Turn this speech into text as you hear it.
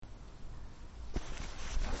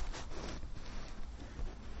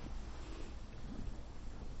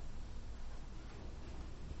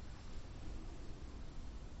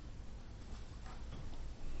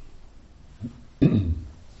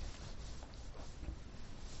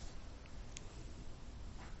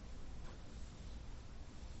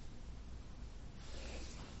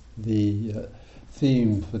The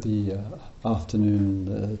theme for the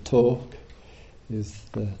afternoon talk is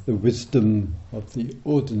the wisdom of the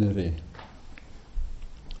ordinary.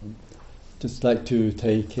 Just like to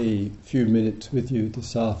take a few minutes with you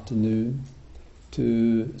this afternoon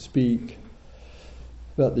to speak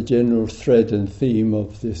about the general thread and theme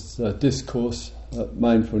of this discourse,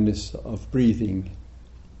 mindfulness of breathing.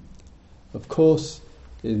 Of course,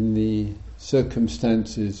 in the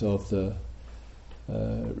circumstances of the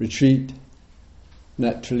retreat,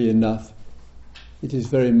 naturally enough, it is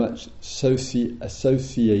very much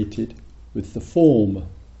associated with the form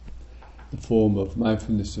of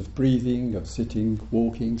mindfulness of breathing, of sitting,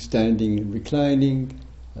 walking, standing and reclining,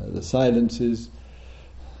 the silences,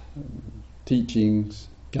 teachings,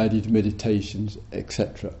 guided meditations,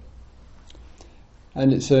 etc.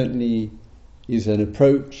 And it certainly is an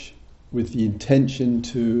approach with the intention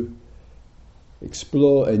to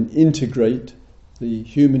explore and integrate the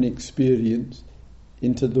human experience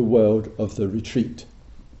into the world of the retreat.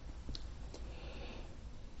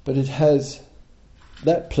 But it has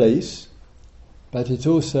that place, but it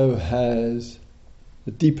also has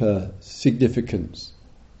a deeper significance,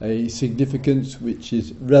 a significance which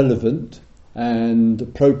is relevant and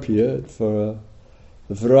appropriate for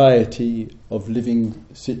a variety of living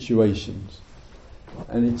situations.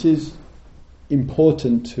 And it is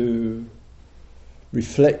important to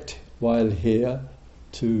reflect while here,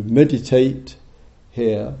 to meditate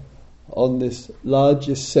here on this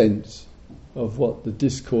larger sense of what the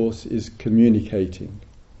discourse is communicating.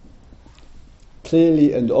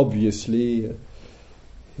 Clearly and obviously,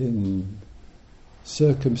 in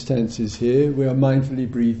circumstances here, we are mindfully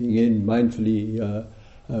breathing in, mindfully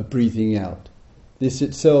breathing out. This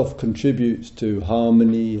itself contributes to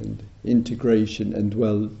harmony and integration and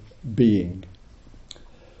well-being.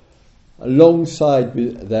 Alongside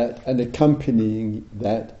with that and accompanying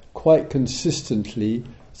that quite consistently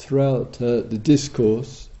throughout the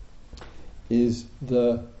discourse is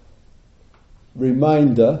the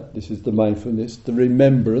reminder, this is the mindfulness, the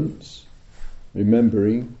remembrance,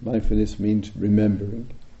 remembering, mindfulness means remembering,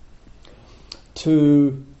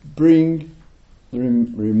 to bring the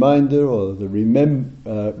reminder or the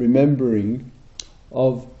remembering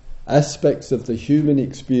of aspects of the human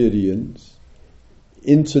experience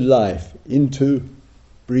into life, into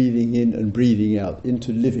breathing in and breathing out,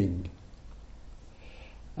 into living.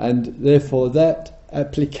 And therefore that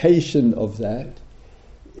application of that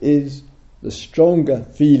is the stronger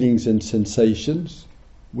feelings and sensations,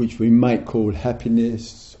 which we might call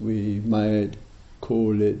happiness, we might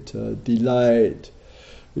call it delight,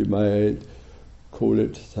 we might call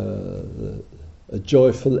it a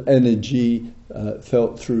joyful energy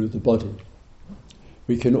felt through the body.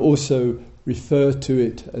 We can also refer to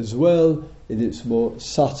it as well in its more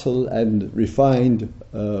subtle and refined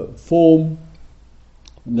form.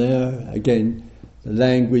 There, again, the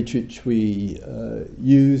language which we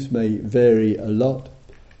use may vary a lot,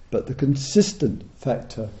 but the consistent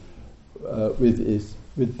factor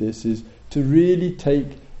with this is to really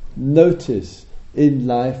take notice in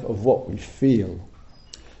life of what we feel,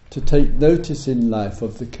 to take notice in life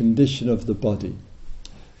of the condition of the body,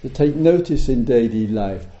 to take notice in daily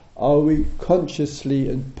life. Are we consciously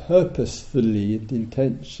and purposefully and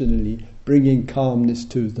intentionally bringing calmness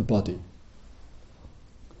to the body?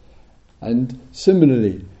 And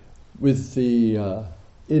similarly, with the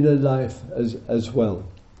inner life as well,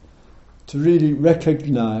 to really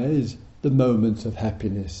recognise the moments of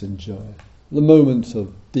happiness and joy, the moments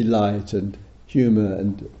of delight and humour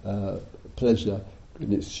and pleasure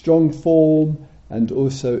in its strong form and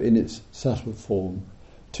also in its subtle form,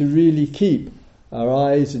 to really keep our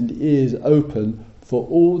eyes and ears open for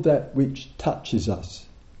all that which touches us,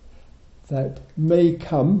 that may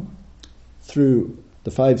come through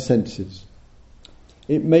the five senses.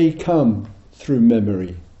 It may come through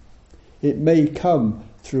memory. It may come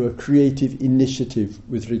through a creative initiative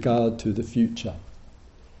with regard to the future.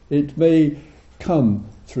 It may come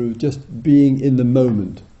through just being in the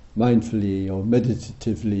moment, mindfully or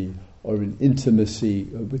meditatively or in intimacy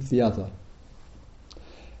with the other.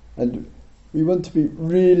 And we want to be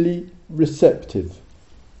really receptive.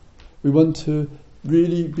 We want to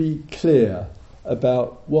really be clear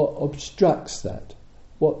about what obstructs that,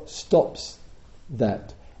 what stops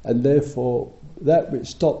that, and therefore that which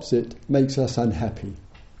stops it makes us unhappy.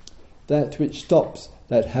 That which stops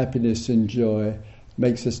that happiness and joy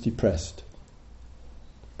makes us depressed,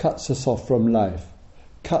 cuts us off from life,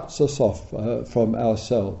 cuts us off from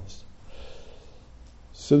ourselves.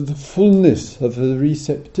 So the fullness of the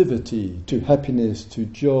receptivity to happiness, to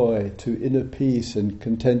joy, to inner peace and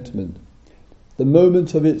contentment, the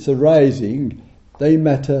moment of its arising, they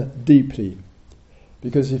matter deeply.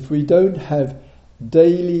 Because if we don't have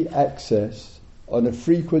daily access on a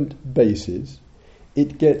frequent basis,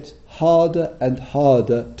 it gets harder and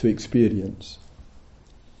harder to experience.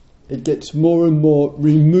 It gets more and more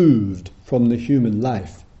removed from the human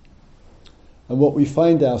life. And what we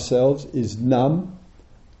find ourselves is numb,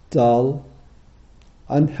 dull,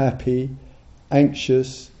 unhappy,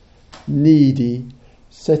 anxious, needy,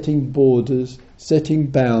 setting borders, setting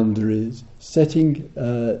boundaries, setting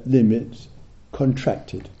limits,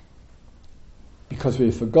 contracted. Because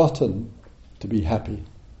we've forgotten to be happy.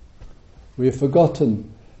 We have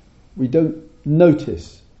forgotten, we don't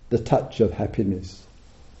notice the touch of happiness,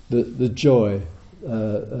 the joy,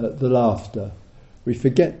 the laughter. We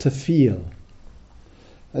forget to feel.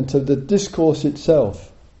 And so the discourse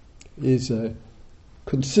itself is a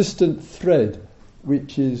consistent thread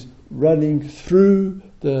which is running through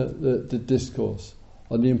the discourse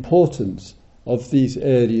on the importance of these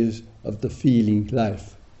areas of the feeling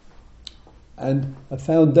life. And a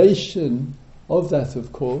foundation of that,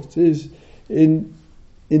 of course, is in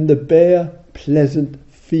the bare, pleasant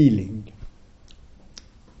feeling.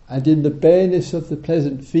 And in the bareness of the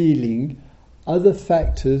pleasant feeling, other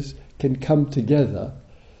factors can come together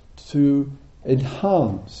to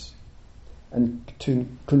enhance and to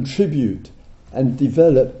contribute and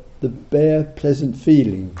develop the bare, pleasant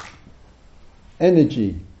feeling.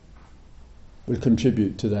 Energy will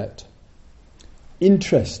contribute to that.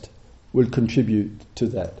 Interest will contribute to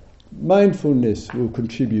that. Mindfulness will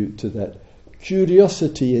contribute to that.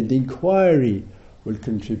 Curiosity and inquiry will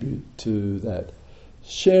contribute to that.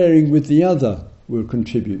 Sharing with the other will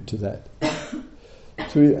contribute to that.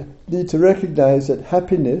 So we need to recognize that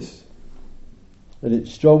happiness, in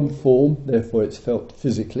its strong form, therefore it's felt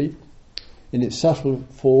physically, in its subtle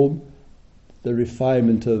form, the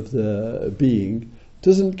refinement of the being,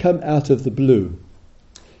 doesn't come out of the blue.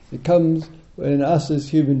 It comes when us as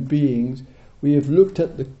human beings, we have looked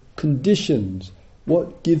at the conditions,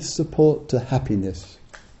 what gives support to happiness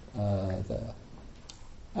there.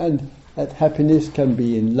 And that happiness can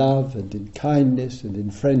be in love and in kindness and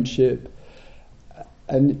in friendship.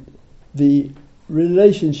 And the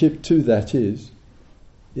relationship to that is,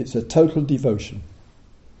 it's a total devotion.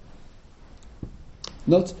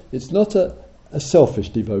 It's not a selfish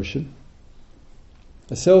devotion.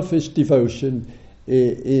 A selfish devotion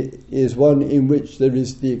is one in which there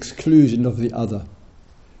is the exclusion of the other.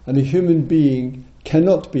 And a human being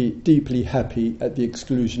cannot be deeply happy at the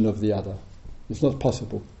exclusion of the other. It's not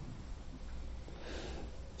possible.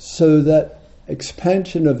 So that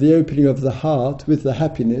expansion of the opening of the heart with the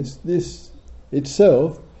happiness, this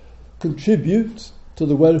itself contributes to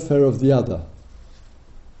the welfare of the other.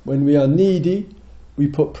 When we are needy, we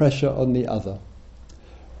put pressure on the other.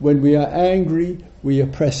 When we are angry, we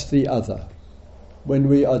oppress the other. When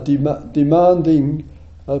we are demanding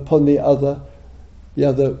upon the other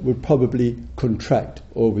would probably contract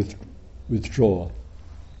or withdraw.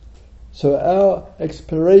 So our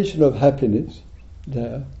exploration of happiness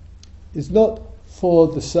there is not for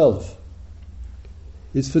the self.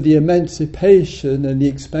 It's for the emancipation and the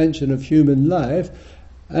expansion of human life,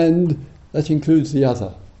 and that includes the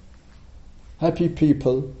other. Happy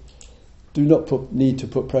people do not need to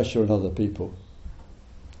put pressure on other people.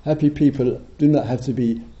 Happy people do not have to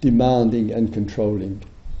be demanding and controlling,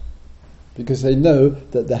 because they know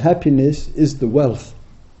that the happiness is the wealth.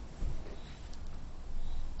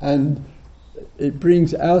 And it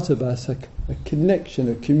brings out of us a connection,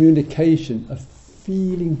 a communication, a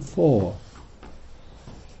feeling for.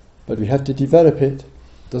 But we have to develop it. It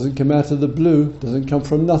doesn't come out of the blue, doesn't come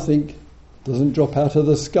from nothing, doesn't drop out of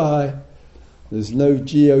the sky. There's no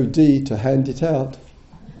God to hand it out.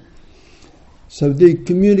 So the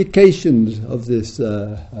communications of this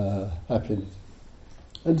happiness.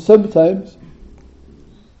 And sometimes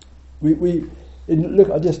I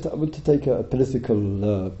want to take a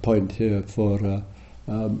political point here for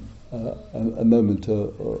a moment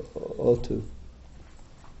or two.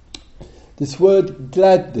 This word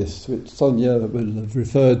gladness, which Sonia will have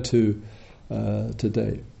referred to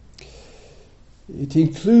today, it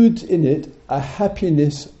includes in it a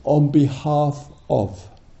happiness on behalf of.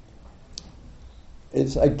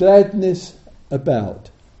 It's a gladness about.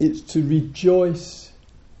 It's to rejoice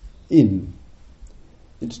in.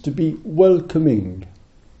 It's to be welcoming.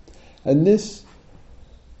 And this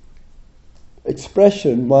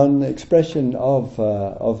expression, one expression of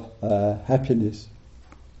happiness,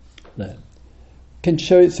 can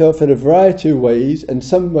show itself in a variety of ways, and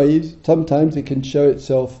sometimes it can show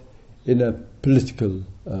itself in a political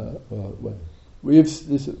way.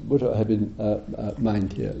 What I have in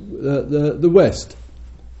mind here, the West.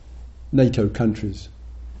 NATO countries,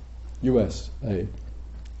 USA,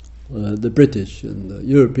 the British and the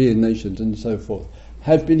European nations and so forth,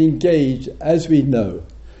 have been engaged, as we know,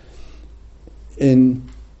 in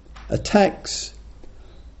attacks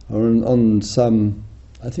on some,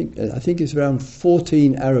 I think it's around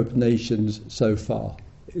 14 Arab nations so far,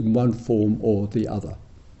 in one form or the other.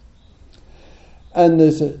 And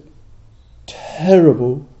there's a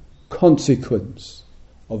terrible consequence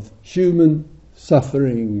of human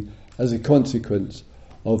suffering as a consequence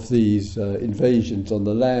of these invasions on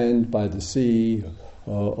the land, by the sea,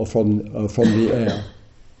 or from the air.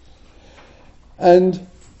 And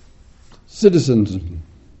citizens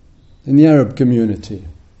in the Arab community,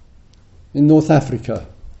 in North Africa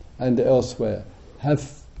and elsewhere, have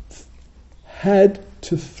had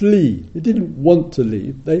to flee. They didn't want to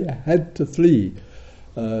leave, they had to flee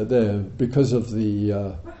there because of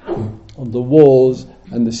the wars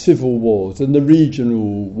and the civil wars and the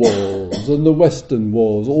regional wars and the Western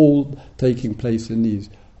wars, all taking place in these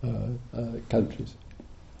countries.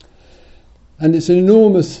 And it's an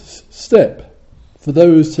enormous step for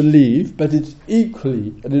those to leave, but it's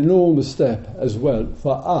equally an enormous step as well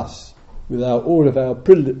for us, with all of our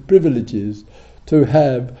privileges, to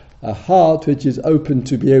have a heart which is open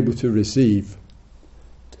to be able to receive.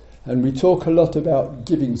 And we talk a lot about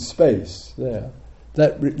giving space there.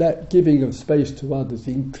 That giving of space to others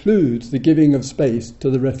includes the giving of space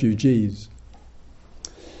to the refugees.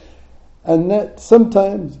 And that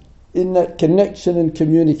sometimes in that connection and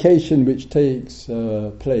communication which takes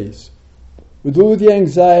place, with all the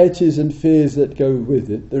anxieties and fears that go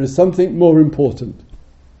with it, there is something more important.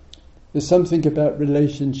 There's something about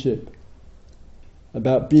relationship,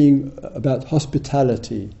 about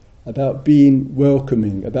hospitality, about being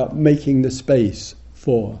welcoming, about making the space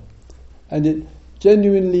for. And it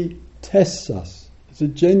genuinely tests us. It's a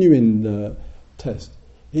genuine test.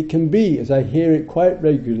 It can be, as I hear it quite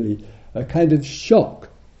regularly, a kind of shock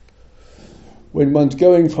when one's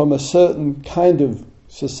going from a certain kind of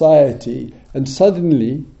society and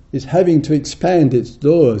suddenly is having to expand its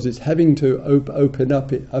doors, it's having to open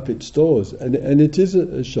up its doors, and it is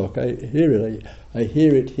a shock. I hear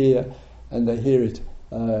it here, and I hear it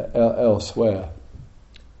elsewhere.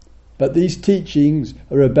 But these teachings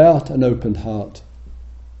are about an open heart.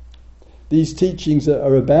 These teachings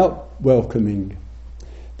are about welcoming.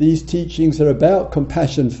 These teachings are about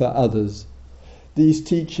compassion for others. These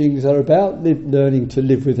teachings are about learning to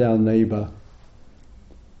live with our neighbour.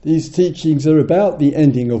 These teachings are about the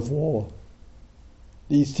ending of war.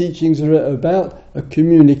 These teachings are about a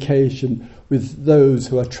communication with those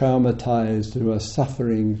who are traumatized, who are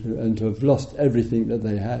suffering, and who have lost everything that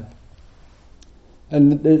they have.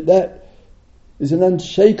 And that is an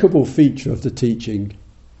unshakable feature of the teaching.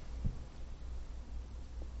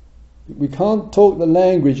 We can't talk the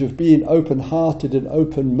language of being open-hearted and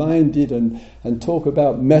open-minded and talk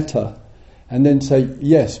about metta and then say,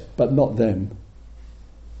 yes, but not them.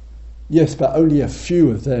 Yes, but only a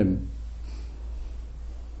few of them.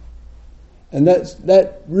 And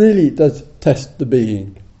that really does test the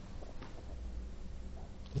being.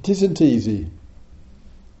 It isn't easy.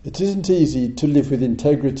 It isn't easy to live with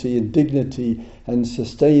integrity and dignity and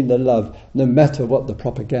sustain the love, no matter what the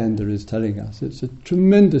propaganda is telling us. It's a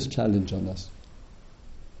tremendous challenge on us.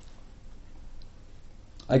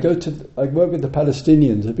 I work with the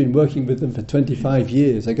Palestinians. I've been working with them for 25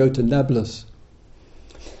 years. I go to Nablus.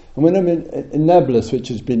 And when I'm in Nablus, which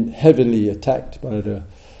has been heavily attacked by the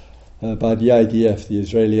IDF, the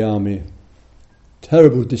Israeli army,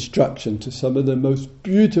 terrible destruction to some of the most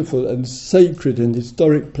beautiful and sacred and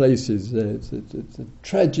historic places there. It's a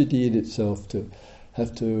tragedy in itself to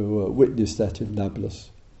have to witness that in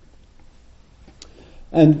Nablus.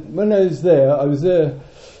 And when I was there,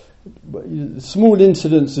 small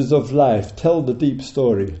incidences of life tell the deep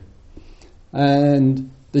story.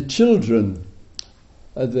 And the children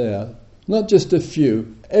are there, not just a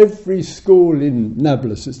few. Every school in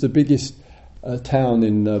Nablus, it's the biggest town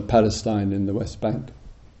in Palestine, in the West Bank,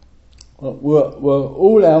 were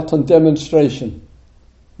all out on demonstration.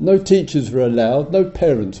 No teachers were allowed, no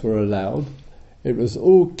parents were allowed. It was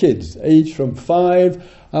all kids, aged from 5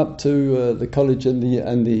 up to the college and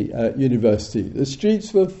the university. The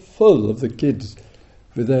streets were full of the kids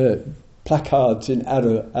with their placards in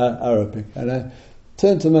Arabic. And I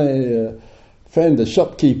turned to my friend, the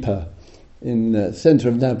shopkeeper in the centre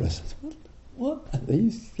of Nablus. What are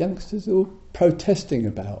these youngsters all protesting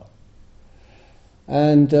about?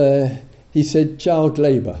 And he said child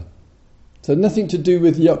labour. So nothing to do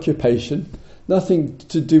with the occupation, nothing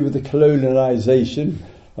to do with the colonialisation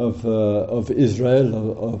of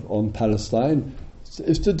Israel on Palestine.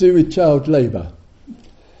 It's to do with child labour.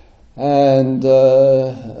 and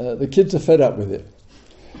the kids are fed up with it.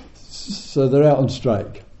 So they're out on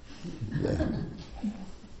strike. Yeah.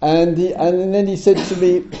 And then he said to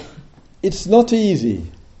me, it's not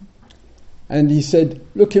easy. And he said,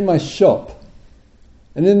 look in my shop.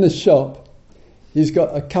 And in the shop, he's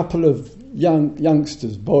got a couple of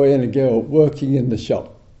youngsters, boy and a girl, working in the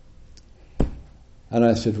shop. And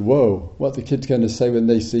I said, whoa, what the kids going to say when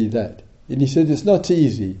they see that? And he said, it's not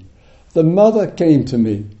easy. The mother came to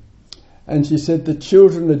me and she said, the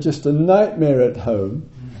children are just a nightmare at home.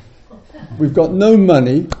 We've got no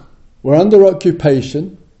money. We're under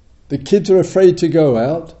occupation. The kids are afraid to go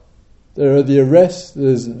out. There are the arrests.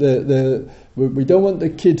 We don't want the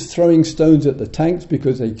kids throwing stones at the tanks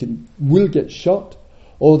because they will get shot,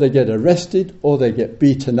 or they get arrested, or they get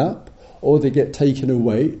beaten up, or they get taken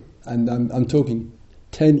away. And I'm talking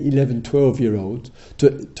 10, 11, 12-year-olds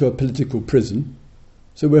to a political prison.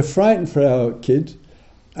 So we're frightened for our kids,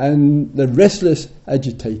 and they're restless,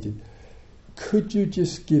 agitated. Could you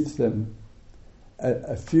just give them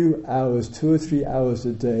a few hours, 2 or 3 hours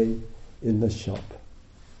a day in the shop?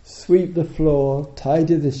 Sweep the floor,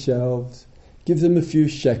 tidy the shelves, give them a few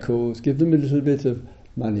shekels, give them a little bit of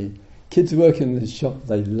money. Kids working in the shop,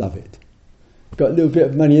 they love it. Got a little bit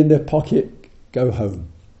of money in their pocket, go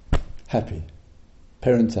home. Happy.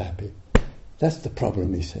 Parents are happy. That's the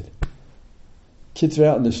problem, he said. Kids are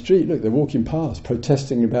out in the street, look, they're walking past,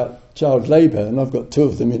 protesting about child labour, and I've got 2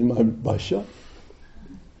 of them in my shop.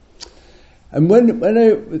 And when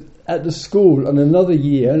I was at the school on another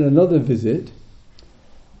year and another visit,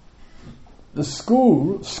 the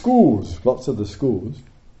schools, lots of the schools,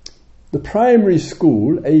 the primary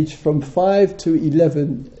school, aged from 5 to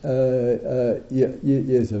 11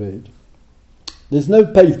 years of age, there's no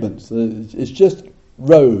pavements, it's just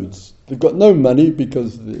roads. They've got no money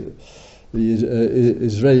because the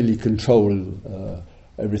Israeli control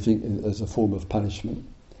everything as a form of punishment.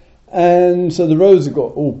 And so the roads have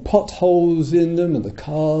got all potholes in them and the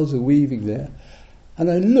cars are weaving there. And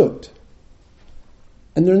I looked,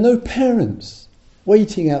 and there are no parents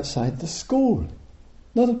waiting outside the school.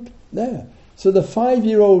 There. So the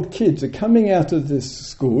 5-year-old kids are coming out of this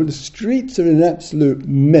school. The streets are an absolute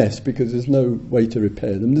mess because there's no way to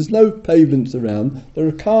repair them. There's no pavements around. There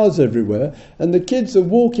are cars everywhere. And the kids are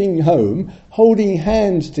walking home, holding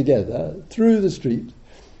hands together through the street.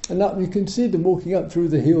 And up, you can see them walking up through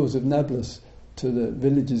the hills of Nablus to the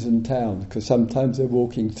villages and towns, because sometimes they're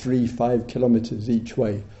walking 3-5 kilometres each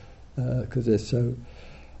way because they're so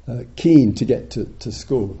keen to get to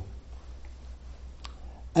school.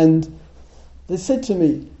 And they said to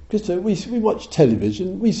me, Christopher, we watch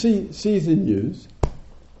television, we see the news.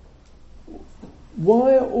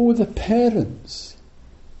 Why are all the parents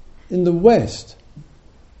in the West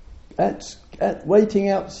waiting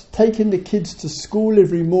out, taking the kids to school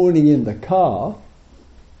every morning in the car,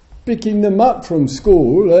 picking them up from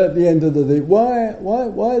school at the end of the day? Why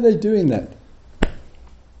are they doing that?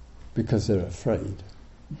 Because they're afraid.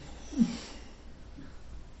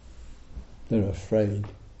 They're afraid.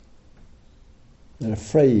 They're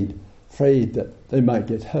afraid that they might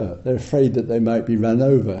get hurt. They're afraid that they might be run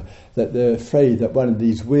over. That they're afraid that one of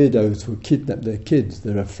these weirdos will kidnap their kids.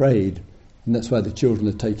 They're afraid, and that's why the children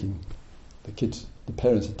are taking the kids. The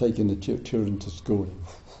parents are taking the children to school.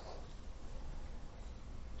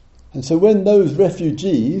 And so when those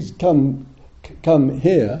refugees come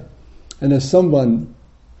here, and as someone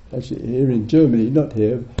actually here in Germany, not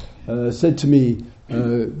here, said to me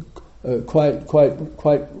quite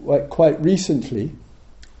recently,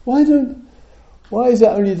 why is it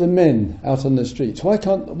only the men out on the streets? Why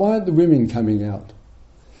aren't the women coming out?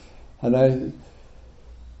 And I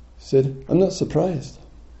said, I'm not surprised.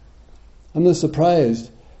 I'm not surprised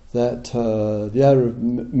that the Arab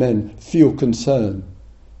men feel concern.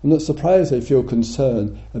 I'm not surprised they feel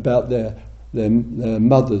concern about their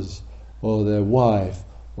mothers or their wife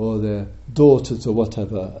or their daughters or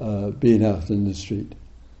whatever being out in the street.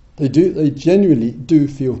 They genuinely do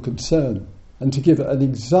feel concern. And to give an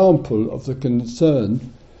example of the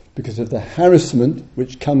concern because of the harassment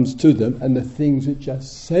which comes to them and the things which are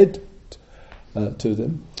said to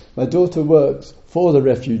them. My daughter works for the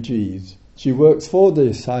refugees. She works for the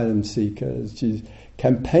asylum seekers. She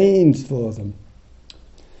campaigns for them.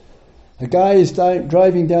 A guy is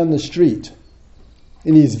driving down the street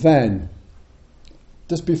in his van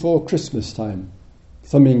just before Christmas time,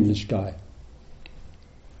 some English guy.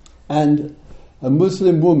 And a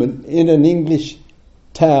Muslim woman in an English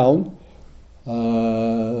town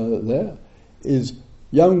Muslim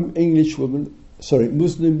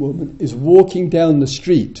woman is walking down the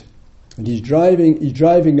street, and he's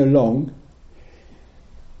driving along.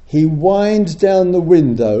 He winds down the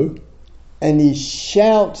window and he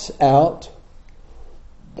shouts out,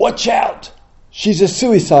 "Watch out! She's a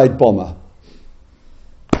suicide bomber."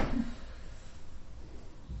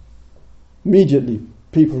 Immediately,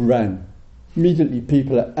 people ran. Immediately,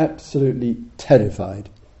 people are absolutely terrified.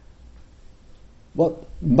 What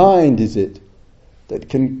mind is it that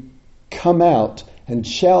can come out and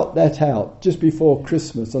shout that out just before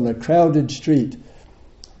Christmas on a crowded street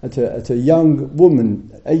at a young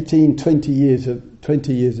woman, 18, 20 years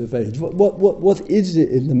of age? What is it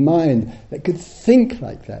in the mind that could think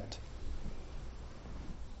like that?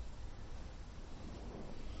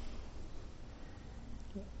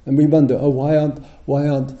 And we wonder, why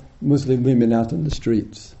aren't Muslim women out on the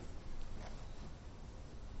streets?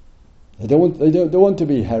 They don't want to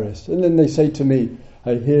be harassed. And then they say to me,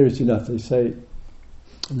 here is enough. They say,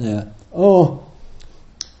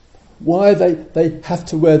 why they have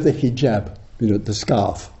to wear the hijab, the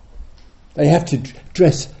scarf. They have to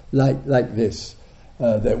dress like this.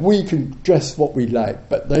 That we can dress what we like,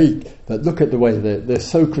 but look at the way they're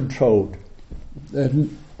so controlled.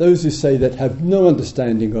 Those who say that have no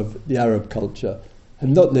understanding of the Arab culture, have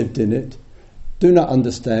not lived in it, do not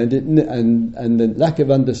understand it, and the lack of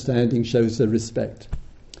understanding shows their respect.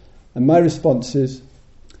 And my response is,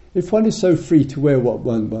 if one is so free to wear what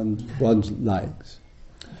one likes,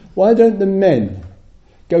 why don't the men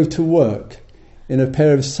go to work in a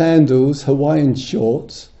pair of sandals, Hawaiian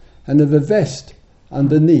shorts, and have a vest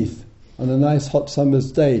underneath on a nice hot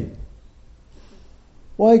summer's day?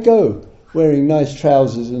 Why go wearing nice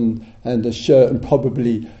trousers and a shirt and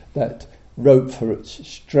probably that rope for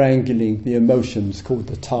strangling the emotions called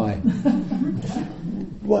the tie?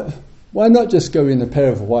 Why not just go in a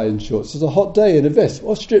pair of Hawaiian shorts? It's a hot day and a vest,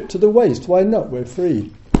 or strip to the waist. Why not? We're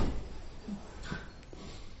free.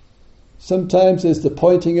 Sometimes there's the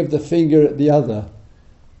pointing of the finger at the other,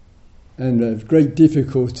 and a great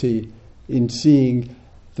difficulty in seeing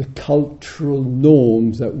the cultural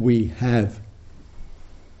norms that we have,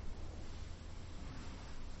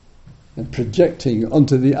 and projecting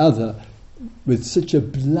onto the other with such a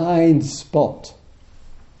blind spot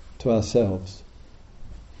to ourselves.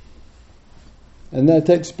 And that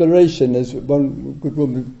exploration, as one good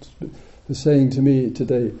woman was saying to me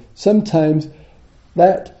today, sometimes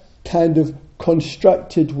that kind of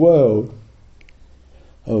constructed world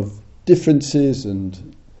of differences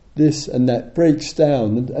and this and that breaks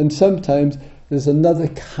down, and sometimes there's another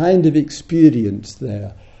kind of experience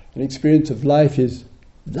there. An experience of life is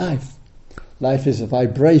life. Life is a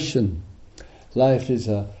vibration. Life is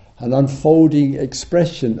an unfolding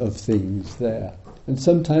expression of things there. And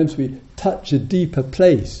sometimes we touch a deeper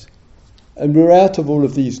place, and we're out of all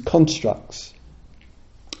of these constructs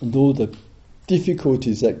and all the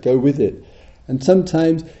difficulties that go with it. And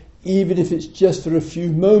sometimes, even if it's just for a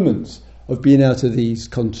few moments of being out of these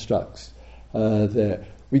constructs, there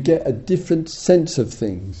we get a different sense of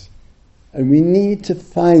things, and we need to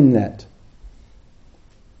find that.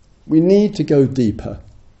 We need to go deeper.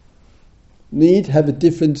 Need to have a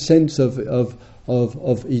different sense of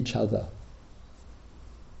each other,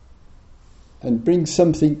 and bring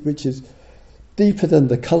something which is deeper than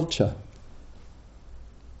the culture.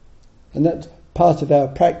 And that's part of our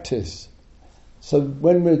practice. So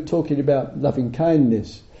when we're talking about loving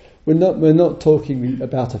kindness, we're not talking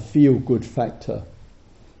about a feel-good factor.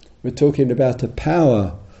 We're talking about a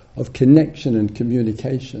power of connection and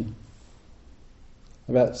communication,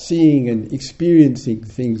 about seeing and experiencing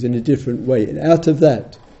things in a different way. And out of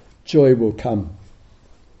that, joy will come,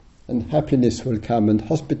 and happiness will come, and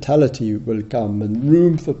hospitality will come, and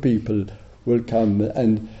room for people will come,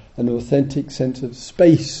 and an authentic sense of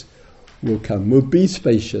space will come. We'll be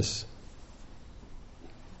spacious.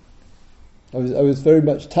 I was very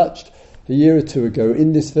much touched a year or two ago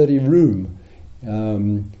in this very room,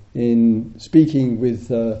 in speaking with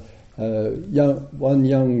one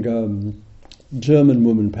young German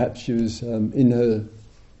woman. Perhaps she was in her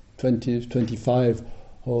 20s, 25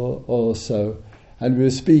 or so. And we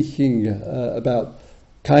were speaking about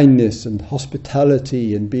kindness and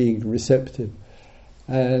hospitality and being receptive.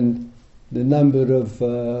 And the number of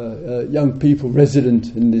young people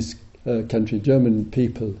resident in this country, German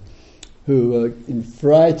people, who are in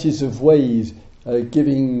varieties of ways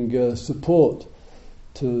giving support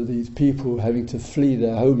to these people having to flee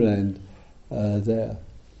their homeland there.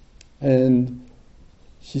 And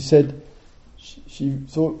she said she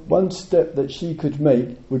thought one step that she could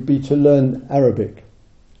make would be to learn Arabic,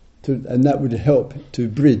 and that would help to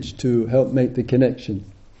bridge, to help make the connection.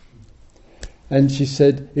 And she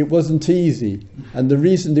said it wasn't easy, and the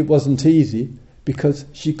reason it wasn't easy, because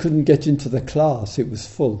she couldn't get into the class, it was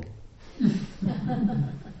full.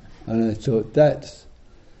 And I thought, that's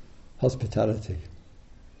hospitality.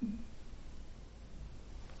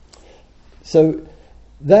 So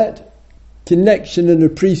that connection and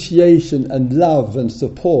appreciation and love and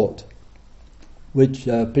support which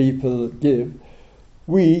people give,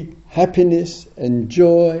 happiness and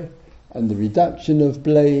joy and the reduction of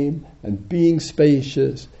blame and being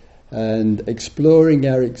spacious and exploring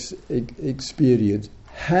our experience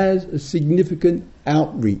has a significant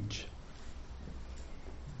outreach.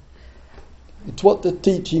 It's what the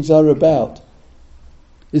teachings are about.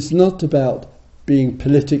 It's not about being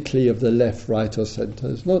politically of the left, right or centre.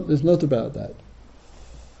 It's not about that.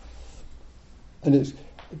 And it's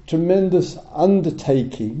a tremendous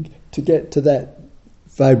undertaking to get to that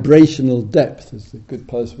vibrational depth, as the good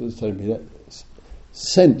person was telling me, that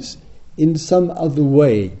sense in some other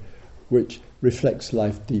way which reflects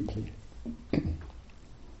life deeply.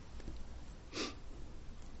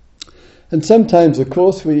 And sometimes, of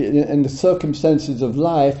course, we, in the circumstances of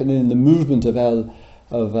life and in the movement of our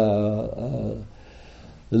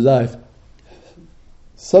life,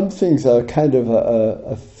 some things are kind of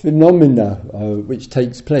a phenomena which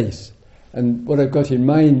takes place. And what I've got in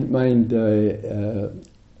mind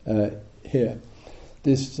here,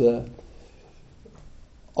 this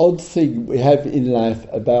odd thing we have in life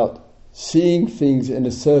about seeing things in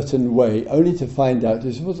a certain way, only to find out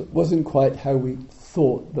this wasn't quite how we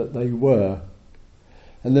thought that they were.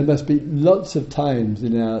 And there must be lots of times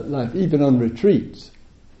in our life, even on retreats,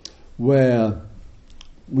 where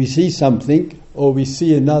we see something or we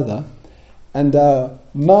see another, and our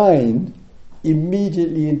mind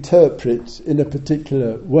immediately interprets in a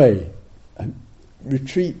particular way. And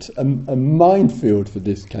retreat a minefield for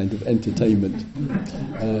this kind of entertainment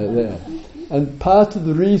there. And part of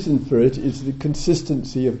the reason for it is the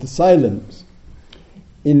consistency of the silence.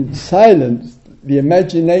 In silence, the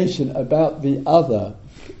imagination about the other,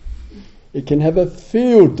 it can have a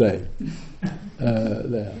field day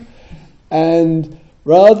there. And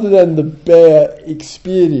rather than the bare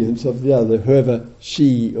experience of the other, whoever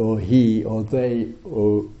she or he or they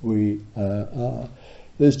or we are,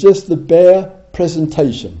 there's just the bare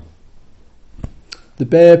presentation. The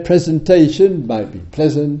bare presentation might be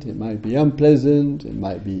pleasant, it might be unpleasant, it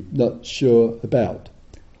might be not sure about.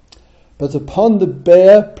 But upon the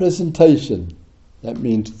bare presentation, that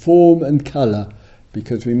means form and colour,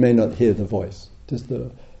 because we may not hear the voice, just the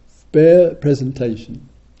bare presentation.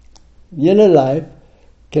 The inner life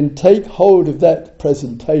can take hold of that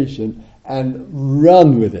presentation and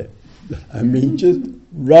run with it. I mean, just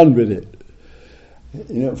run with it.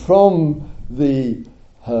 You know, from the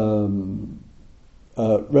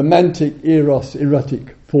romantic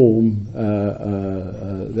erotic form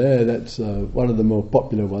there, that's one of the more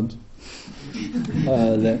popular ones.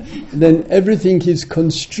 Then everything is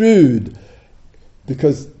construed,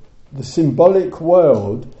 because the symbolic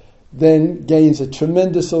world then gains a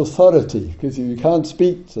tremendous authority, because if you can't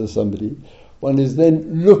speak to somebody, one is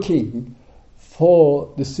then looking for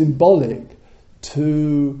the symbolic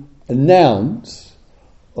to announce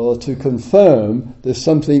or to confirm there's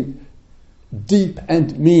something deep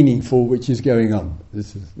and meaningful which is going on.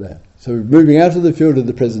 This is there. So moving out of the field of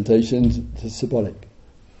the presentation to symbolic.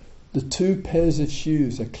 The two pairs of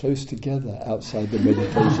shoes are close together outside the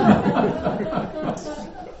meditation.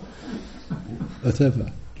 Whatever.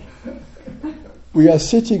 We are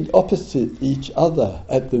sitting opposite each other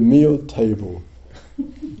at the meal table.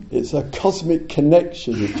 It's a cosmic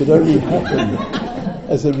connection. It can only happen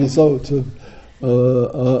as a result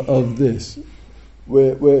of this.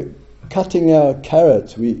 We're cutting our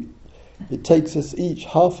carrots. It takes us each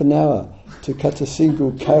half an hour to cut a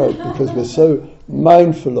single carrot, because we're so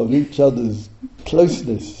mindful of each other's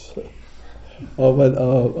closeness or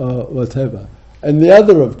whatever. And the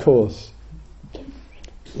other, of course,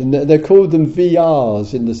 and they call them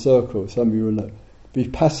VRs in the circle, some of you will know,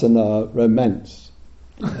 Vipassana romance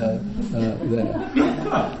there.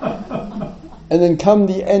 And then come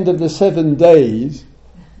the end of the 7 days,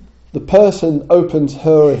 the person opens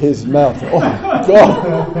her or his mouth. Oh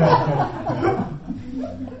God!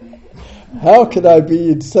 How could I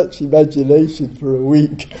be in such imagination for a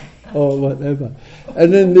week or whatever?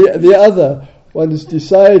 And then the other one has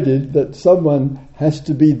decided that someone has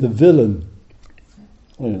to be the villain,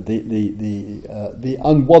 the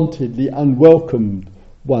unwanted, the unwelcomed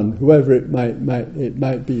one, whoever it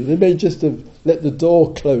might be. They may just have let the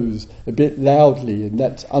door close a bit loudly, and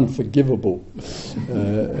that's unforgivable.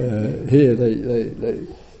 Here, they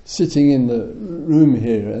sitting in the room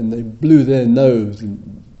here, and they blew their nose,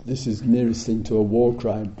 and this is nearest thing to a war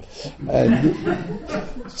crime. And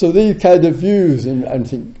so these kind of views, and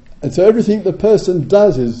so everything the person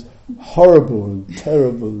does is horrible and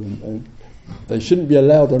terrible, and They shouldn't be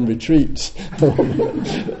allowed on retreats,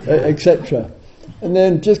 etc. And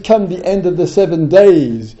then just come the end of the 7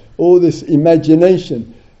 days, all this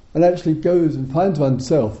imagination, and actually goes and finds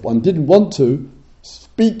oneself. One didn't want to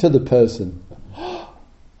speak to the person. Oh,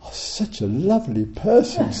 such a lovely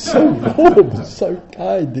person, so warm, so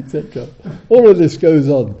kind, etc. All of this goes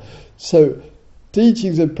on. So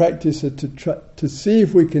teachings and practice are to try to see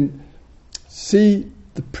if we can see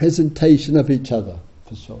the presentation of each other,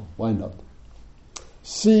 for sure. Why not?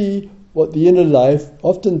 See what the inner life,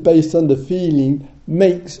 often based on the feeling,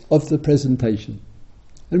 makes of the presentation.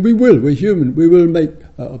 And we're human, we will make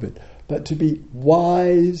of it. But to be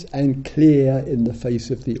wise and clear in the face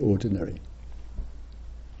of the ordinary.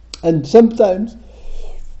 And sometimes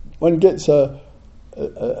one gets a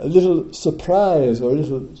little surprise or a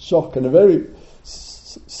little shock, and a very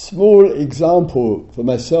small example for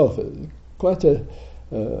myself, quite a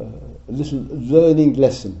little learning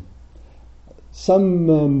lesson.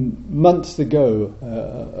 Some months ago,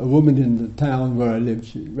 a woman in the town where I live,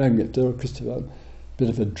 she rang me up, Christopher, a bit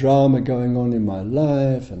of a drama going on in my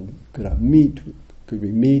life, and could we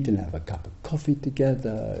meet and have a cup of coffee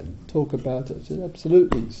together and talk about it? I said,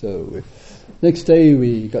 absolutely. So next day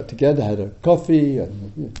we got together, had a coffee,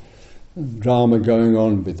 and drama going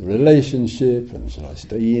on with the relationship, and shall I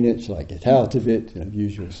stay in it, shall I get out of it,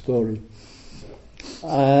 usual story.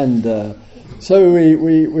 And so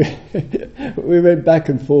we went back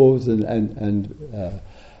and forth, and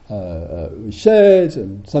we shared,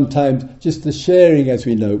 and sometimes just the sharing, as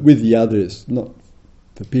we know, with the other. It's not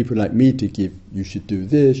for people like me to give, you should do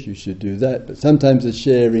this, you should do that, but sometimes the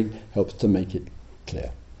sharing helps to make it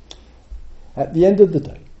clear. At the end of the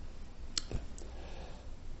day,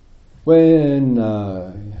 when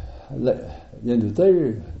at the end of the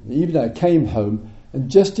day, the evening I came home, and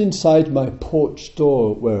just inside my porch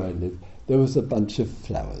door where I live, there was a bunch of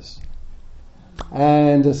flowers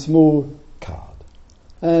and a small card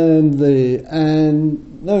and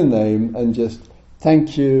no name, and just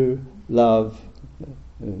thank you, love,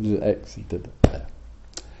 X.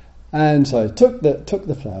 And so I took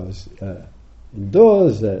the flowers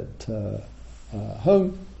indoors at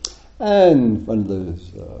home, and one of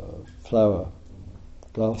those flower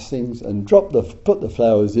glass things, and put the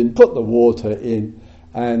flowers in, put the water in,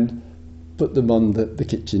 and put them on the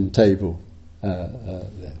kitchen table.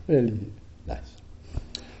 Really nice.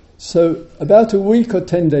 So about a week or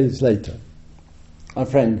 10 days later, one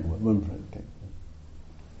friend came,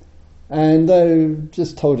 and I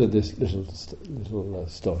just told her this little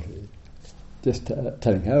story, just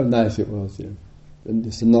telling how nice it was, and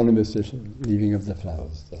this anonymous little leaving of the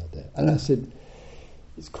flowers there. And I said,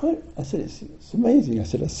 it's amazing. I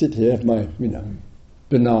said, I sit here, have my,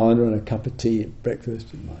 banana and a cup of tea at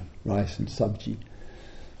breakfast, and my rice and sabji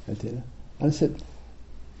at dinner. And I said,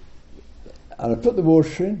 and I put the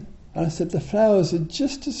water in, and I said, the flowers are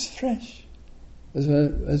just as fresh as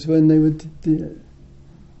when they were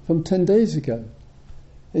from 10 days ago.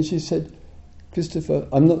 And she said, Christopher,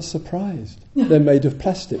 I'm not surprised. They're made of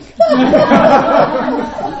plastic.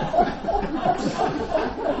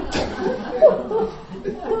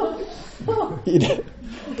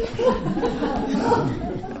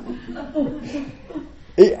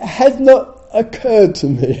 It had not occurred to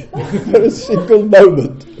me for a single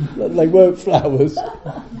moment that they weren't flowers,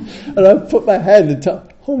 and I put my hand and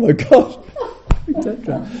thought, oh my God,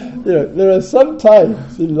 etc. There are some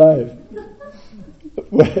times in life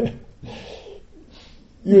where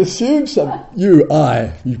you assume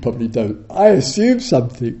you probably don't. I assume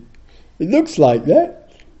something. It looks like that.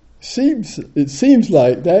 It seems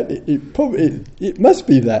like that. It must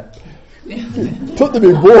be that. Put them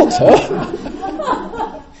in water,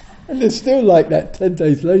 and they're still like that 10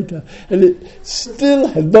 days later, and it still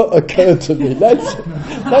had not occurred to me. That's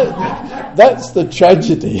the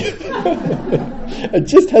tragedy. I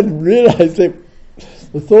just hadn't realised it.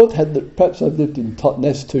 The thought had that perhaps I've lived in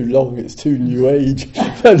Totnes too long, it's too new age,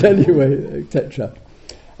 but anyway, etc.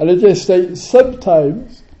 And I just say,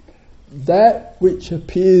 sometimes that which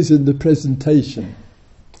appears in the presentation,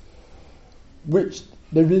 which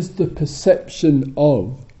there is the perception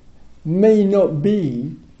of, may not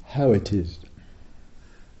be how it is.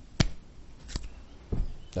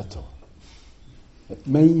 That's all. It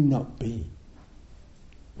may not be.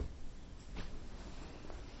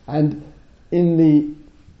 And in the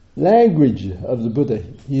language of the Buddha,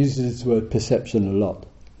 he uses the word perception a lot,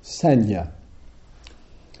 sanya.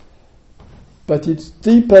 But its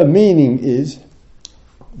deeper meaning is,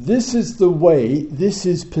 this is the way this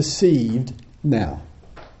is perceived now.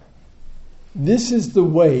 This is the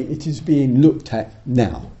way it is being looked at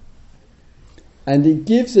now. And it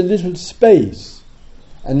gives a little space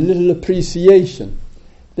and little appreciation,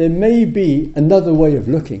 there may be another way of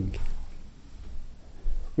looking.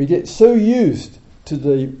 We get so used to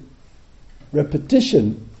the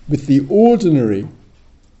repetition with the ordinary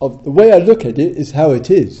of the way I look at it is how it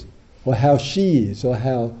is, or how she is, or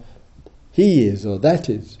how he is, or that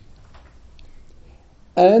is.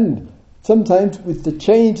 And sometimes with the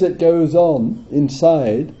change that goes on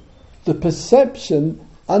inside, the perception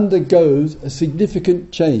undergoes a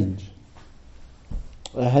significant change.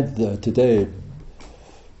 I had today,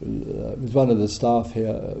 with one of the staff here,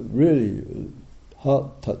 a really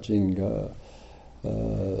heart-touching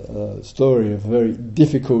story of a very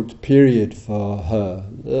difficult period for her,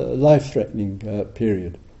 a life-threatening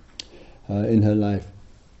period in her life,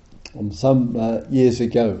 some years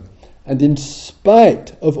ago. And in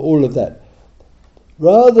spite of all of that,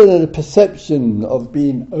 rather than a perception of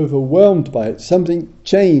being overwhelmed by it, something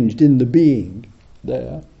changed in the being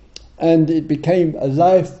there, and it became a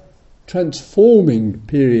life-transforming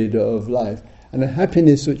period of life, and a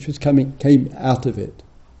happiness which was came out of it.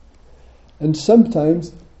 And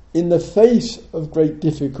sometimes, in the face of great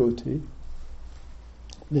difficulty,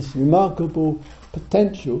 this remarkable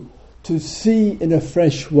potential to see in a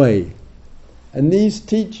fresh way. And these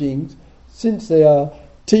teachings, since they are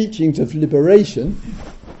teachings of liberation,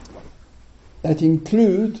 that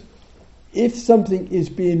include if something is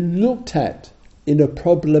being looked at in a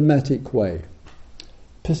problematic way,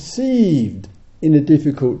 perceived in a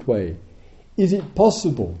difficult way, is it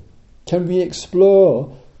possible? Can we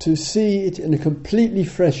explore to see it in a completely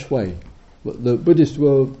fresh way? What the Buddhist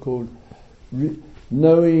world called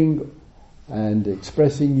knowing and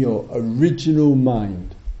expressing your original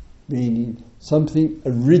mind, meaning something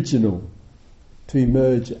original to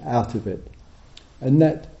emerge out of it. And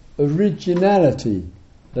that originality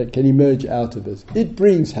that can emerge out of us, it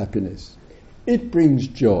brings happiness, it brings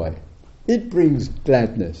joy, it brings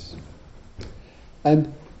gladness.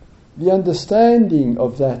 And the understanding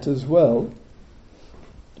of that as well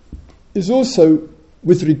is also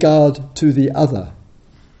with regard to the other.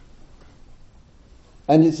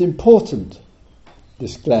 And it's important,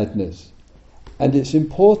 this gladness, and it's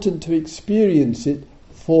important to experience it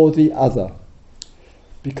for the other.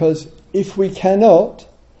 Because if we cannot,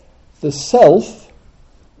 the self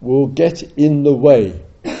will get in the way.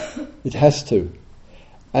 It has to.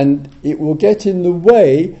 And it will get in the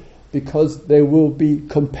way because there will be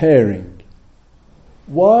comparing.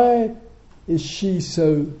 Why is she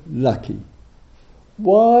so lucky?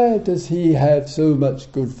 Why does he have so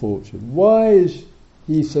much good fortune? Why is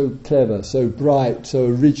he so clever, so bright, so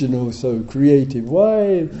original, so creative?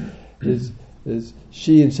 Why is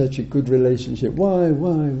she in such a good relationship? Why?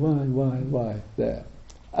 There.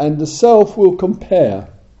 And the self will compare.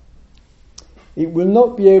 It will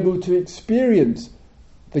not be able to experience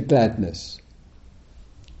the gladness,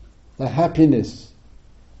 the happiness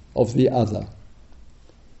of the other.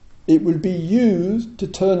 It will be used to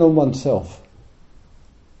turn on oneself.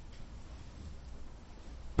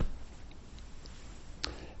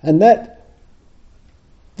 And that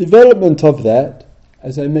development of that,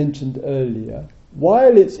 as I mentioned earlier,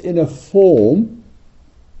 while it's in a form,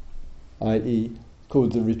 i.e.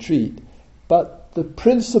 called the retreat, but the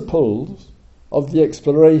principles of the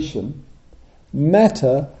exploration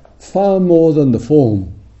matter far more than the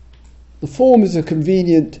form. The form is a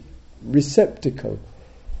convenient receptacle.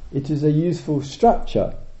 It is a useful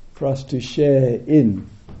structure for us to share in.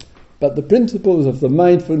 But the principles of the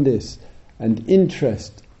mindfulness and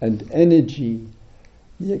interest and energy,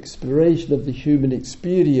 the exploration of the human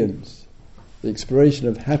experience, the exploration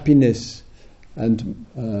of happiness and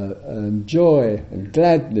joy and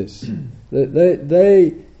gladness,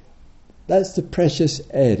 that's the precious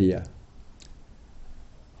area.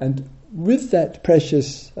 And with that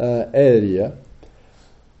precious area,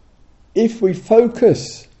 if we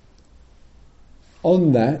focus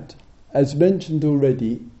on that, as mentioned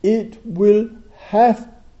already, it will have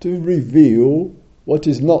to reveal what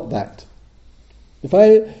is not that.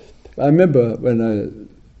 I remember when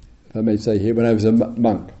if I may say here, when I was a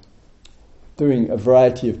monk, doing a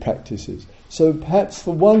variety of practices. So perhaps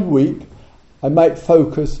for 1 week, I might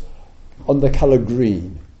focus on the colour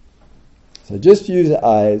green. So just use the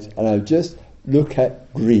eyes and I'll just look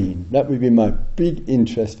at green. That would be my big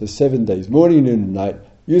interest for 7 days, morning, noon and night.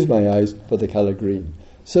 Use my eyes for the colour green.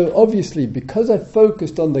 So obviously, because I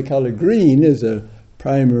focused on the colour green as a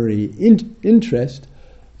primary interest,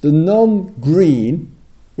 the non-green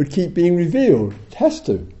would keep being revealed. It has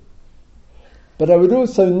to. But I would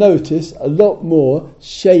also notice a lot more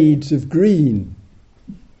shades of green.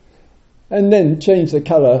 And then change the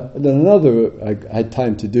colour. And then I had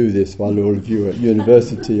time to do this while all of you were at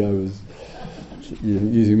university. I was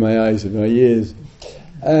using my eyes and my ears.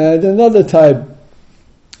 And another time,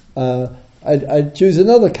 I'd choose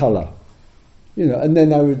another colour, and then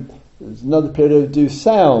there's another period I would do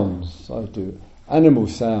sounds. I would do animal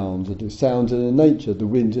sounds, I do sounds in the nature, the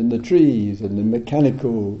wind in the trees, and the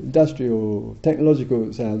mechanical, industrial,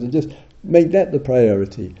 technological sounds, and just make that the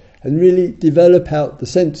priority, and really develop out the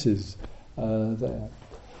senses there.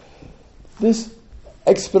 This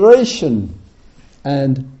exploration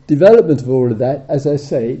and development of all of that, as I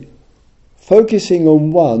say, focusing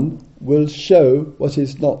on one will show what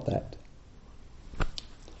is not that.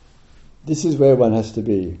 This is where one has to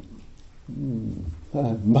be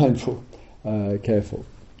mindful, careful.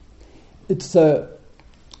 It's a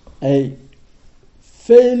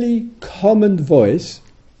fairly common voice,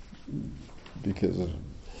 because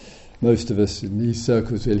most of us in these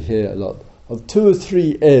circles will hear a lot, of 2 or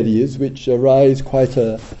 3 areas which arise quite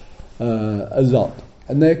a lot.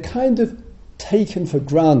 And they're kind of taken for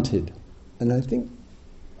granted. And I think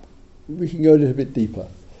we can go a little bit deeper.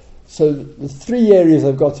 So the 3 areas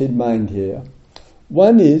I've got in mind here.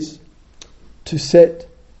 One is to set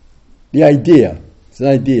the idea. It's an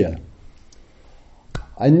idea.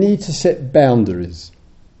 I need to set boundaries.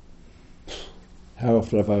 How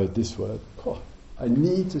often have I heard this word? I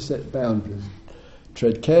need to set boundaries.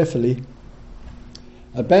 Tread carefully.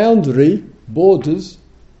 A boundary, borders,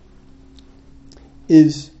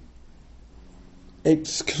 is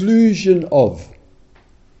exclusion of,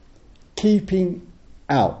 keeping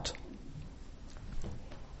out.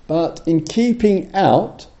 But in keeping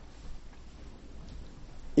out,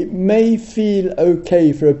 it may feel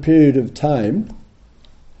okay for a period of time,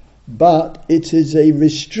 but it is a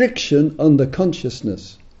restriction on the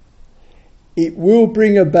consciousness. It will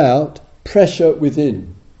bring about pressure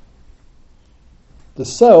within. The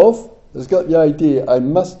self has got the idea, I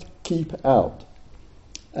must keep out.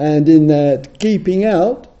 And in that keeping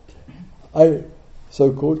out, I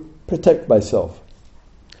so-called protect myself.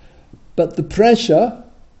 But the pressure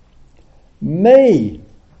may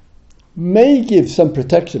give some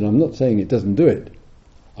protection. I'm not saying it doesn't do it.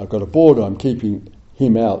 I've got a border, I'm keeping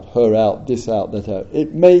him out, her out, this out, that out.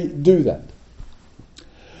 It may do that.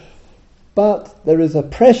 But there is a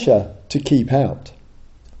pressure to keep out.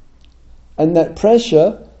 And that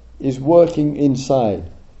pressure is working inside.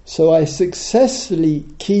 So I successfully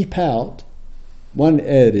keep out one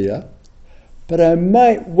area, but I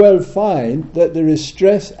might well find that there is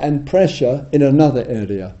stress and pressure in another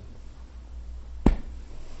area. I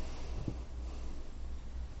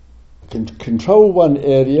can control one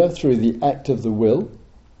area through the act of the will,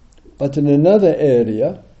 but in another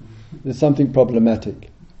area there's something problematic.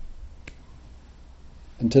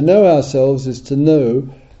 And to know ourselves is to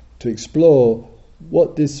explore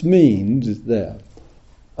what this means is there.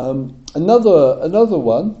 Another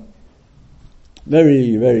one,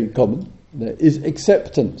 very, very common, is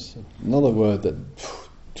acceptance. Another word that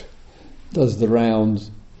does the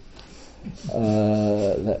rounds.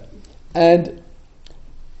 And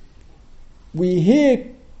we hear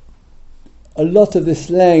a lot of this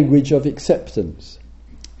language of acceptance.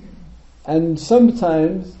 And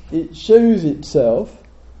sometimes it shows itself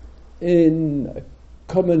in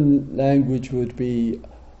common language would be,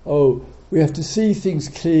 we have to see things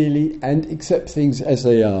clearly and accept things as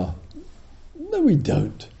they are. No, we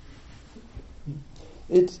don't.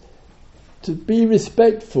 It's to be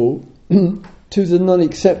respectful to the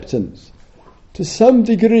non-acceptance. To some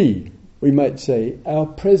degree, we might say, our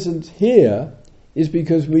presence here is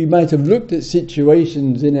because we might have looked at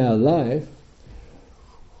situations in our life.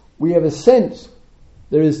 We have a sense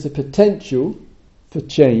there is the potential for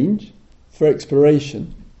change, for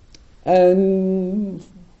exploration, and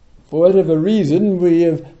for whatever reason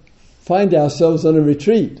we find ourselves on a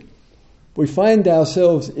retreat. We find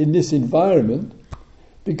ourselves in this environment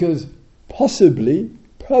because probably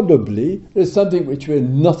there's something which we're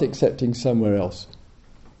not accepting somewhere else.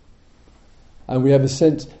 And we have a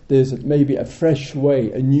sense there's maybe a fresh way,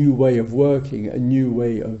 a new way of working, a new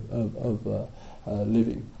way of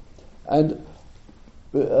living. And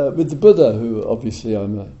with the Buddha, who obviously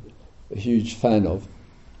I'm a huge fan of,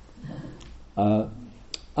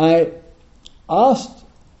 I asked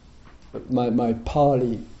my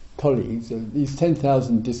Pali colleagues, these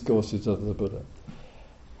 10,000 discourses of the Buddha,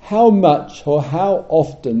 how much or how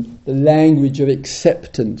often the language of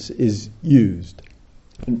acceptance is used.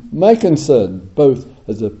 And my concern, both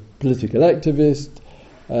as a political activist,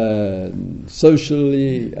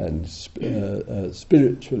 socially and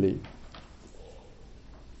spiritually,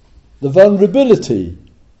 the vulnerability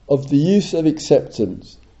of the use of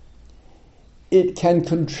acceptance, it can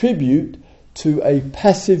contribute to a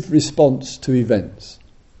passive response to events.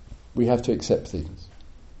 we have to accept things.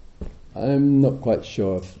 I'm not quite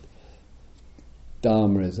sure if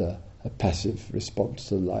Dharma is a passive response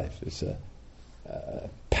to life. It's a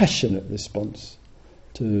passionate response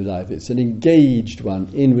to life. It's an engaged one,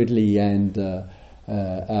 inwardly and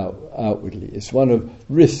outwardly. It's one of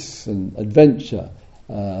risks and adventure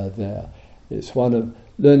there. It's one of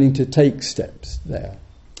learning to take steps there.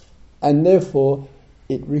 And therefore,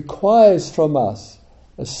 it requires from us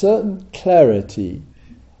a certain clarity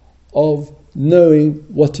of knowing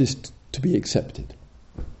what is to be accepted.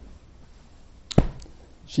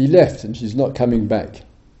 She left and she's not coming back.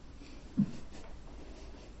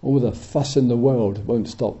 All the fuss in the world won't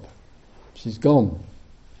stop. She's gone.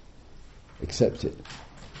 Accept it.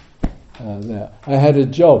 There. I had a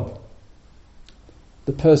job.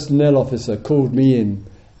 The personnel officer called me in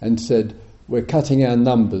and said, "We're cutting our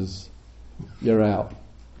numbers. You're out."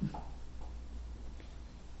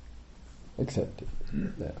 Accept it.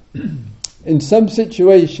 There. In some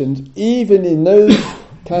situations, even in those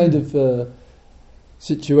kind of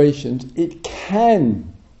situations, it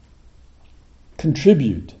can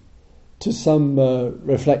contribute to some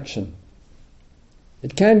reflection.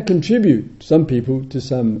 It can contribute, some people, to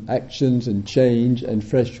some actions and change and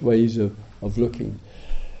fresh ways of looking.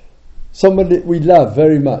 Someone that we love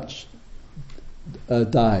very much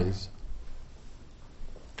dies.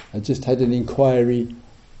 I just had an inquiry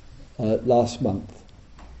last month.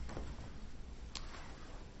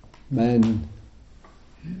 Man,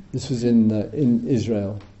 this was in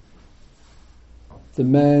Israel. The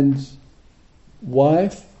man's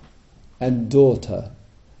wife and daughter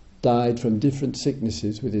died from different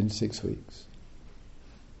sicknesses within 6 weeks.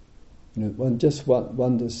 You know, one just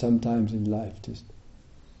wonders sometimes in life, just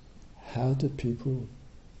how do people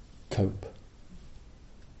cope?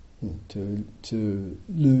 You know, to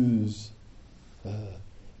lose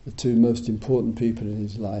the two most important people in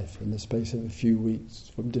his life in the space of a few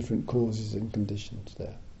weeks from different causes and conditions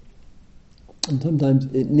there. And sometimes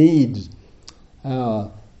it needs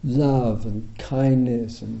our love and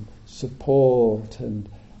kindness and support and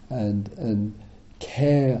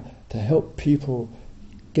care to help people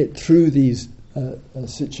get through these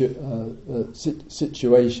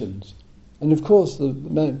situations. And of course the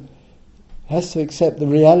man has to accept the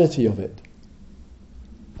reality of it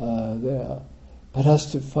there, but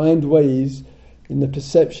has to find ways in the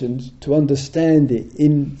perceptions to understand it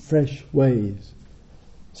in fresh ways,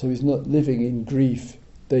 so he's not living in grief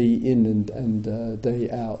day in and day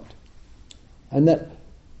out. And that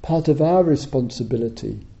part of our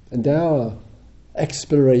responsibility and our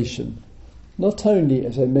exploration, not only,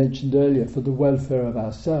 as I mentioned earlier, for the welfare of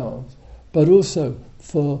ourselves, but also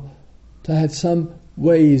to have some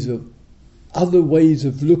other ways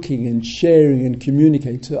of looking and sharing and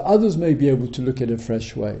communicating, so others may be able to look at a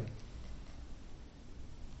fresh way.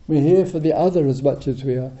 We're here for the other as much as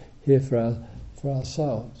we are here for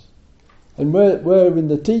ourselves. And where in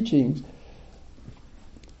the teachings,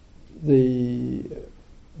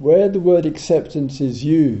 where the word acceptance is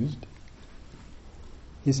used,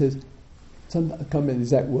 he says, I can't remember the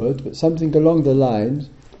exact words, but something along the lines,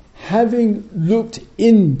 having looked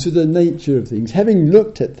into the nature of things, having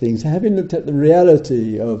looked at things, having looked at the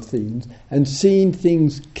reality of things, and seen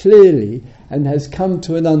things clearly, and has come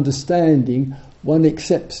to an understanding, one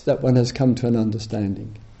accepts that one has come to an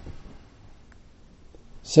understanding.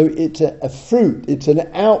 So it's a fruit, it's an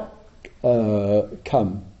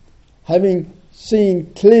outcome. Having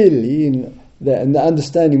seen clearly and the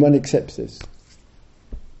understanding, one accepts this.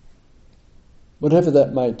 Whatever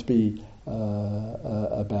that might be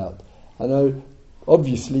about. And I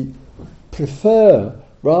obviously prefer,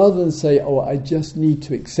 rather than say, I just need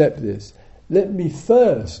to accept this, let me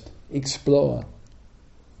first explore.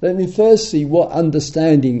 Let me first see what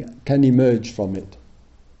understanding can emerge from it.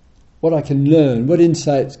 What I can learn, what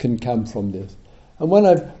insights can come from this. And when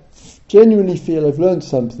I genuinely feel I've learned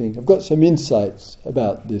something, I've got some insights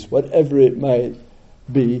about this, whatever it might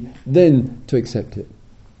be, then to accept it.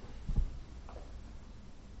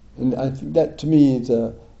 And I think that to me is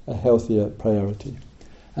a healthier priority.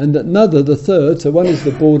 And the third, so one is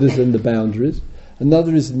the borders and the boundaries,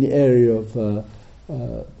 another is in the area of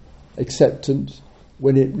acceptance,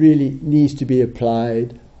 when it really needs to be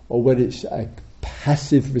applied, or when it's a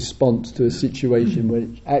passive response to a situation where it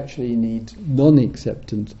actually needs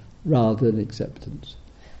non-acceptance rather than acceptance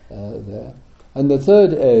there. And the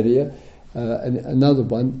third area, another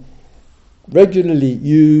one, regularly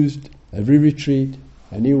used, every retreat,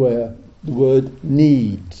 anywhere, the word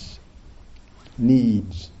needs.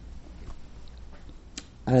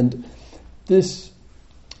 And the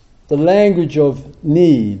language of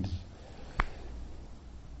needs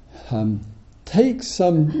take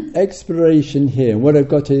some exploration here. What I've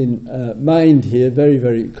got in mind here, very,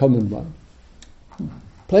 very common one.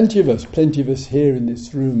 Plenty of us here in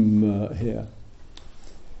this room here.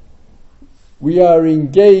 We are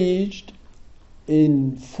engaged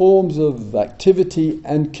in forms of activity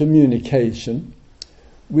and communication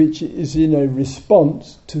which is in a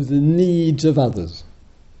response to the needs of others.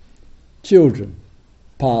 Children,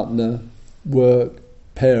 partner, work,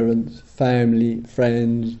 parents, family,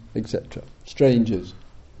 friends, etc., strangers.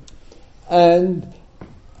 And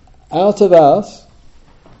out of us,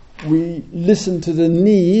 we listen to the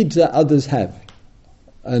needs that others have,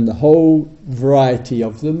 and the whole variety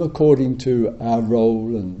of them according to our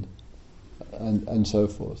role and so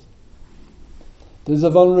forth. There's a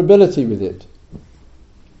vulnerability with it.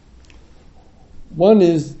 One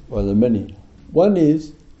is, well, there are many. One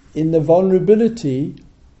is in the vulnerability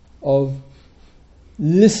of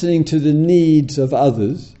listening to the needs of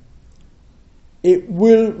others. It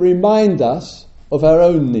will remind us of our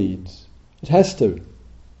own needs. It has to.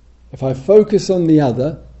 If I focus on the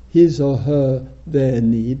other, his or her, their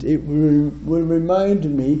need, it will remind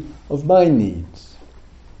me of my needs.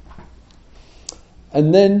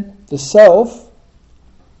 And then the self,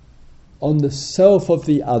 on the self of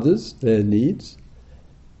the others, their needs,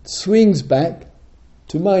 swings back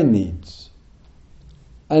to my needs.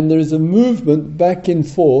 And there is a movement back and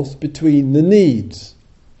forth between the needs.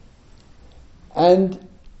 And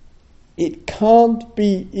it can't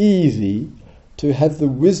be easy to have the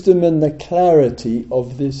wisdom and the clarity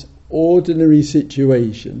of this ordinary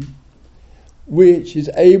situation, which is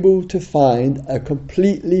able to find a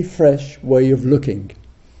completely fresh way of looking.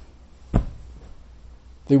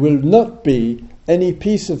 There will not be any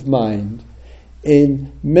peace of mind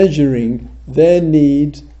in measuring their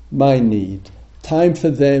needs, my need. Time for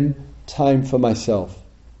them, time for myself.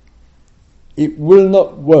 It will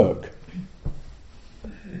not work.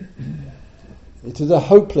 It is a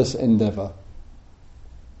hopeless endeavour.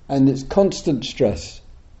 And it's constant stress.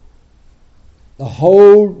 The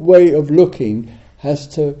whole way of looking has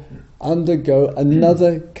to undergo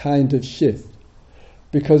another kind of shift.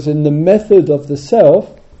 Because in the method of the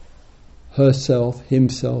self, herself,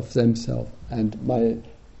 himself, themself, and my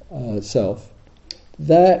self,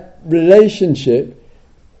 that relationship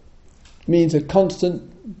means a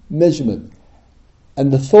constant measurement.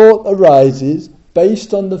 And the thought arises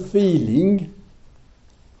based on the feeling,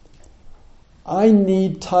 I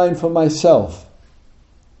need time for myself.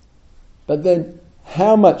 But then,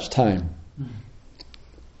 how much time?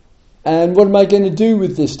 And what am I going to do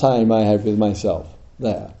with this time I have with myself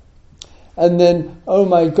there? And then, oh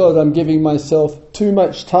my God, I'm giving myself too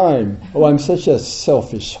much time. Oh, I'm such a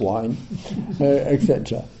selfish swine,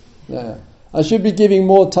 etc. Yeah. I should be giving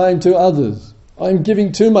more time to others. I'm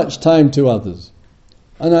giving too much time to others.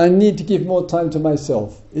 And I need to give more time to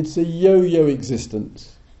myself. It's a yo-yo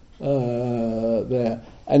existence there.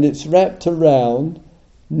 And it's wrapped around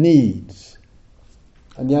needs.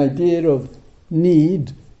 And the idea of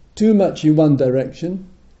need, too much in one direction,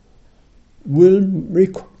 will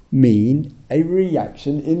mean a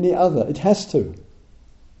reaction in the other. It has to.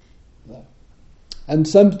 And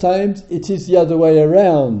sometimes it is the other way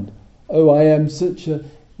around. Oh, I am such a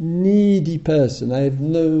needy person. I have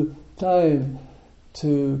no time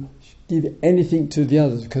to give anything to the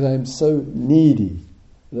others because I am so needy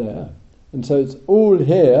there. And so it's all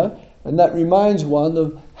here, and that reminds one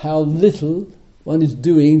of how little one is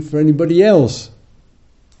doing for anybody else.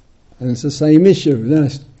 And it's the same issue. Then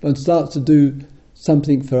one starts to do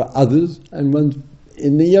something for others, and one's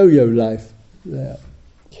in the yo-yo life there.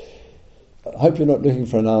 I hope you're not looking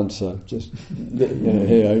for an answer. Just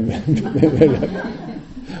here.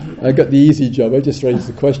 I got the easy job. I just raised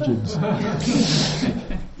the questions.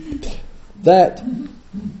 That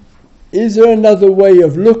is there another way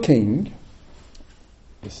of looking?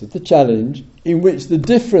 This is the challenge, in which the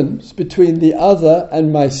difference between the other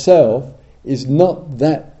and myself is not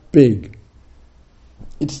that big.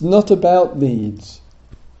 It's not about needs.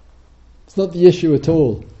 It's not the issue at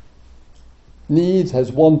all. Needs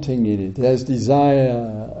has wanting in it. It has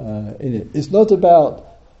desire in it. It's not about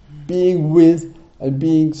being with and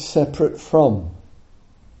being separate from.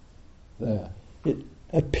 There. It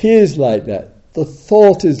appears like that. The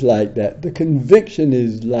thought is like that. The conviction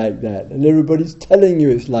is like that. And everybody's telling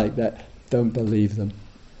you it's like that. Don't believe them.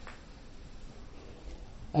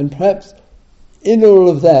 And perhaps in all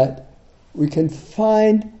of that, we can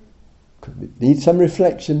find, we need some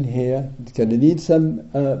reflection here, it's going to need some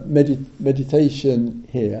meditation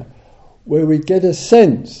here, where we get a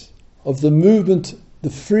sense of the movement, the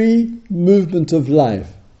free movement of life.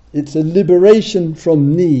 It's a liberation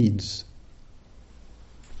from needs.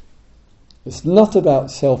 It's not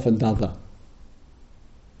about self and other.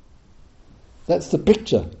 That's the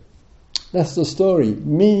picture. That's the story.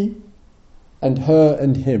 Me and her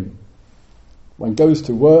and him. One goes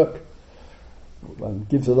to work, one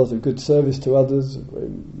gives a lot of good service to others,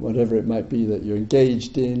 whatever it might be that you're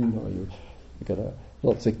engaged in, or you've got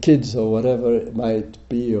lots of kids or whatever it might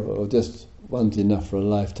be, or just one's enough for a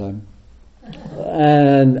lifetime.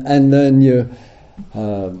 And then you're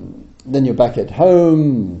back at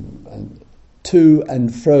home, and to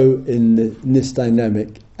and fro in this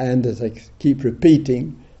dynamic. And as I keep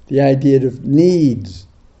repeating, the idea of needs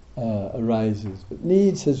arises. But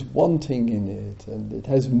needs has wanting in it, and it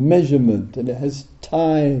has measurement, and it has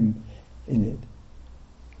time in it.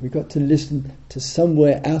 We've got to listen to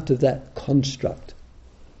somewhere out of that construct.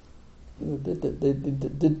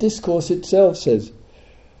 The discourse itself says,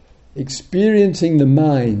 experiencing the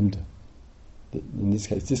mind, in this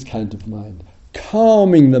case, this kind of mind,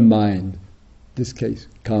 calming the mind, this case,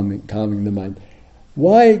 calming the mind.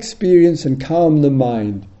 Why experience and calm the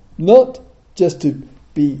mind? Not just to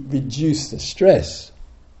reduce the stress.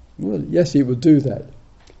 Well, yes, it will do that.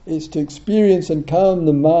 It's to experience and calm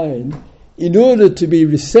the mind in order to be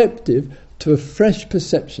receptive to a fresh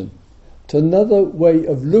perception, to another way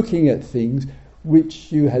of looking at things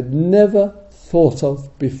which you had never thought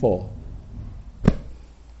of before.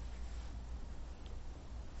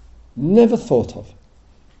 Never thought of.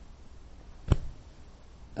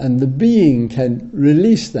 And the being can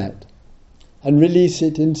release that, and release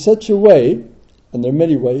it in such a way, and there are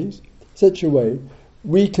many ways, such a way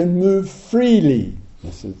we can move freely.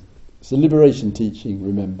 It's a liberation teaching,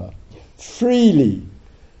 remember. Freely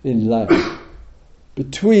in life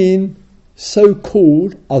between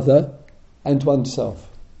so-called other and oneself.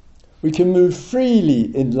 We can move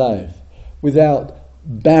freely in life without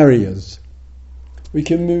barriers. We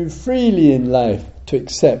can move freely in life to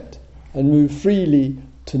accept, and move freely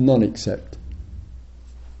to non-accept.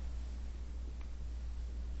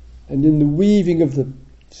 And in the weaving of the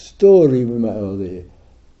story, or the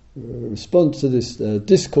response to this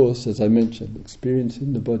discourse, as I mentioned,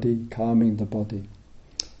 experiencing the body, calming the body,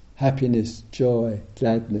 happiness, joy,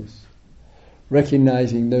 gladness,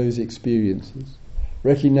 recognizing those experiences,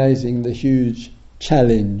 recognizing the huge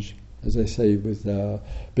challenge, as I say, with our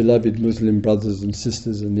beloved Muslim brothers and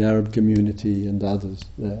sisters in the Arab community and others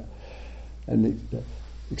there, and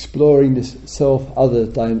exploring this self-other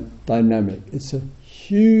dynamic. It's a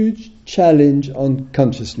huge challenge on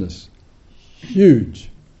consciousness. Huge.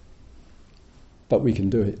 But we can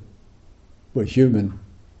do it. We're human.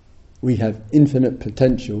 We have infinite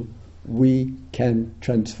potential. We can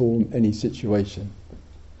transform any situation.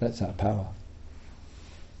 That's our power.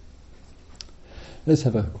 Let's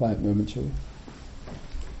have a quiet moment, shall we?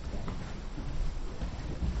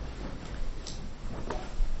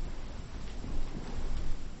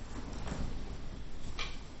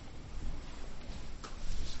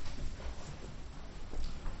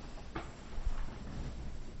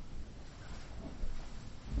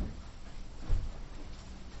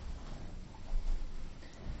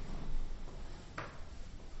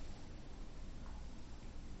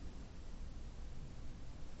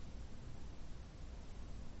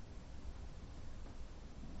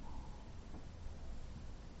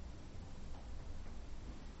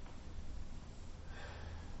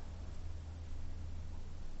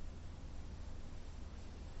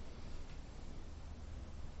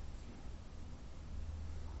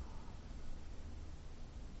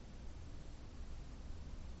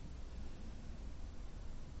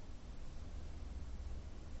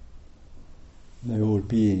 May all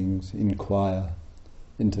beings inquire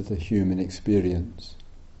into the human experience.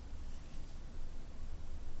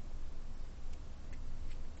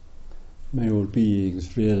 May all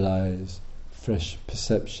beings realize fresh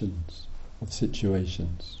perceptions of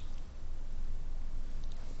situations.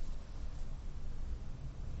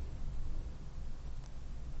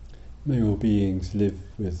 May all beings live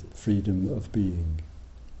with freedom of being.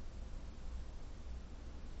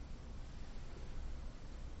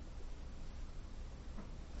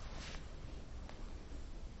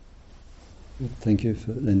 Thank you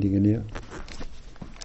for lending an ear.